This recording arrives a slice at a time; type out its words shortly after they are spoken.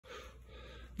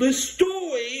The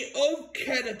Story of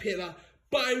Caterpillar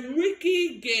by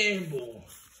Ricky Gamble.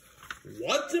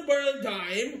 Once upon a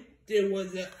time, there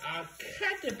was a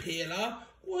caterpillar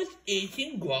was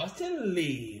eating grass and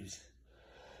leaves.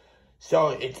 So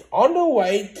it's on the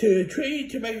way to a tree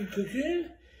to make a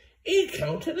cocoon. He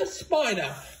encountered a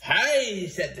spider. "Hey,"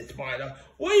 said the spider,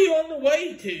 "where are you on the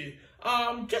way to?"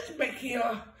 Just making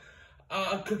a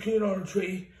cocoon on a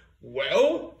tree."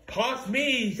 "Well, past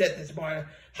me," said the spider.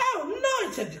 "How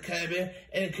nice," said the caterpillar,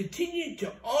 and it continued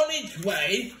on its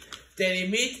way. Then he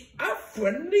met a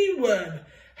friendly worm.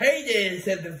 "Hey there,"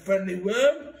 said the friendly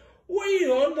worm, "where are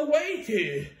you on the way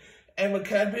to?" And the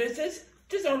caterpillar says,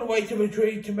 "Just on the way to a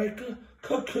tree to make a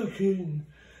cocoon."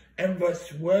 And the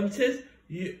worm says,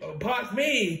 "You past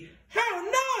me." "How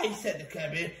nice," said the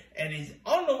caterpillar, and he's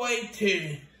on the way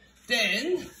too.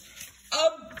 Then a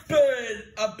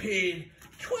bird appeared.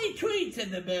 "Tweet, tweet," said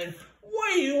the bird,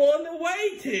 "where are you on the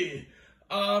way to?"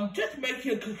 Just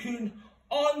making a cocoon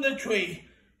on the tree.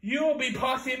 "You'll be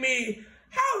passing me."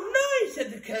 "How nice,"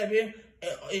 said the caterpillar,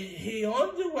 he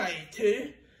on the way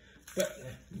to.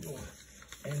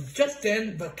 And just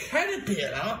then the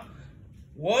caterpillar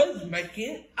was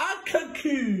making a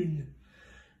cocoon,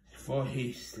 for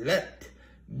he slept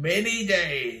many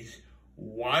days.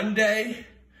 One day,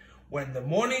 when the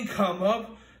morning come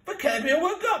up, the caterpillar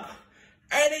woke up,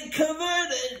 and it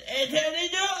converted and turned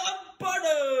into a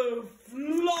butterfly.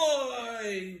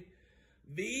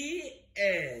 The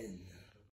end.